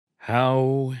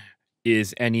How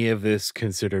is any of this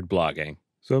considered blogging?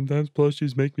 Sometimes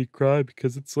plushies make me cry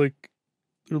because it's like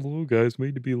they're little guys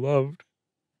made to be loved.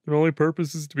 Their only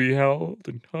purpose is to be held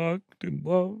and hugged and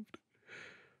loved.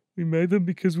 We made them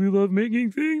because we love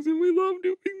making things and we love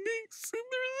doing things, and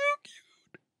they're so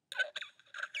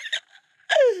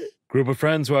cute. Group of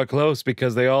friends who are close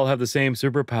because they all have the same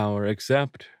superpower,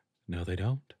 except, no, they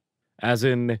don't. As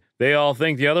in, they all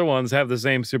think the other ones have the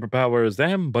same superpower as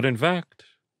them, but in fact,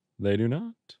 they do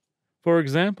not. For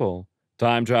example,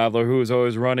 time traveler who is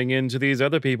always running into these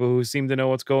other people who seem to know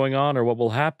what's going on or what will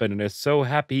happen and is so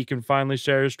happy he can finally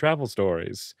share his travel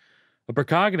stories. A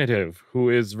precognitive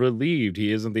who is relieved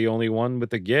he isn't the only one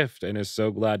with the gift and is so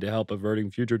glad to help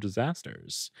averting future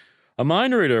disasters. A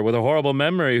mind reader with a horrible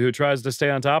memory who tries to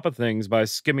stay on top of things by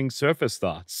skimming surface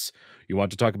thoughts. You want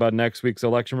to talk about next week's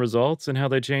election results and how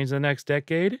they change the next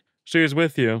decade? She's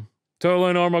with you.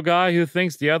 Totally normal guy who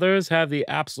thinks the others have the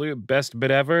absolute best bit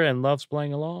ever and loves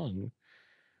playing along.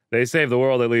 They save the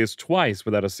world at least twice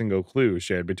without a single clue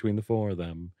shared between the four of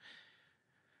them.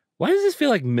 Why does this feel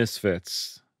like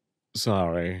Misfits?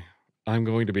 Sorry, I'm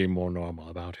going to be more normal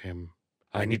about him.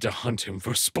 I need to hunt him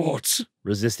for sports.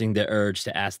 Resisting the urge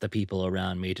to ask the people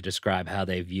around me to describe how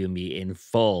they view me in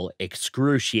full,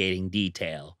 excruciating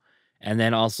detail. And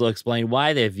then also explain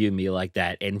why they view me like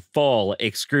that in full,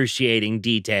 excruciating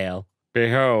detail.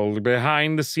 Behold,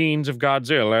 behind the scenes of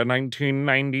Godzilla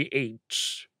 1998.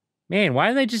 Man, why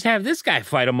didn't they just have this guy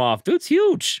fight him off? Dude's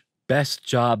huge. Best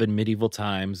job in medieval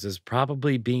times is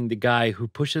probably being the guy who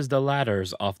pushes the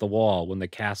ladders off the wall when the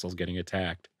castle's getting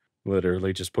attacked.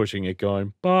 Literally just pushing it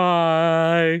going,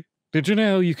 bye. Did you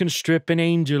know you can strip an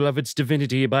angel of its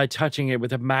divinity by touching it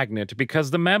with a magnet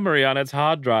because the memory on its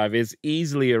hard drive is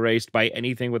easily erased by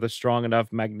anything with a strong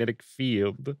enough magnetic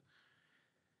field?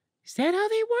 Is that how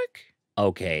they work?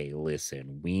 Okay,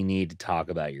 listen, we need to talk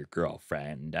about your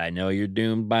girlfriend. I know you're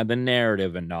doomed by the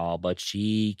narrative and all, but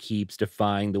she keeps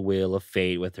defying the will of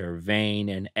fate with her vain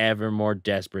and ever more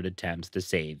desperate attempts to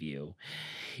save you.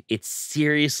 It's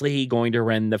seriously going to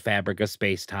rend the fabric of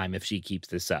space-time if she keeps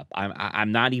this up.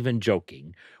 I'm not even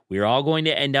joking. We're all going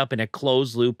to end up in a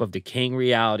closed loop of decaying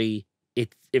reality.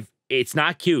 It's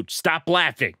not cute. Stop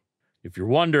laughing. If you're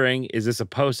wondering, is this a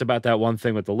post about that one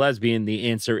thing with the lesbian? The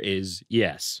answer is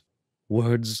yes.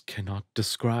 Words cannot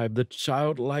describe the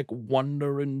childlike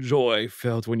wonder and joy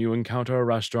felt when you encounter a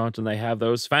restaurant and they have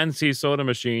those fancy soda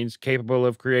machines capable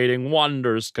of creating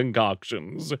wondrous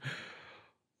concoctions.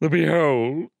 The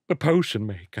behold, the potion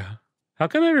maker. How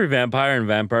come every vampire in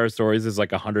Vampire Stories is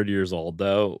like 100 years old,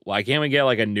 though? Why can't we get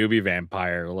like a newbie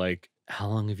vampire? Like, how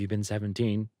long have you been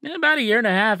 17? About a year and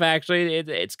a half, actually.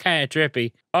 It's kind of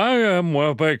trippy. I am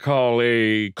what they call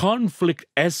a conflict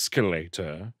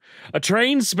escalator. A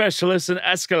trained specialist in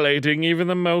escalating even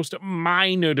the most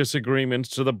minor disagreements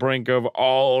to the brink of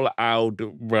all-out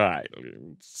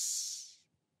violence.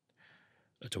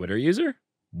 A Twitter user?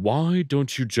 Why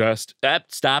don't you just...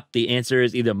 Stop. The answer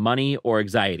is either money or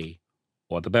anxiety.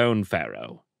 Or the Bone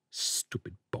Pharaoh.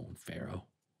 Stupid Bone Pharaoh.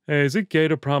 Hey, is it gay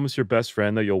to promise your best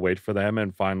friend that you'll wait for them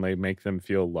and finally make them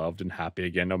feel loved and happy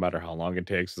again no matter how long it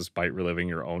takes, despite reliving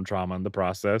your own trauma in the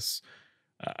process?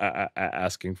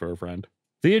 Asking for a friend.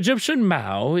 The Egyptian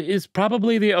Mao is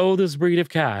probably the oldest breed of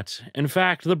cat. In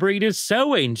fact, the breed is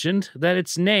so ancient that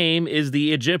its name is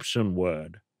the Egyptian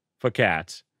word for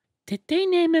cat. Did they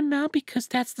name him Mao because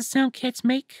that's the sound cats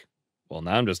make? Well,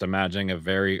 now I'm just imagining a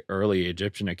very early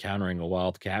Egyptian encountering a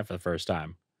wild cat for the first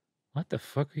time. What the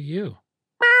fuck are you?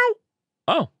 Meow.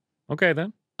 Oh, okay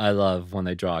then. I love when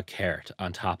they draw a carrot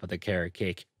on top of the carrot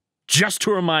cake. Just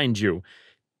to remind you,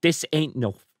 this ain't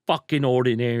no fucking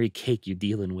ordinary cake you're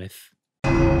dealing with.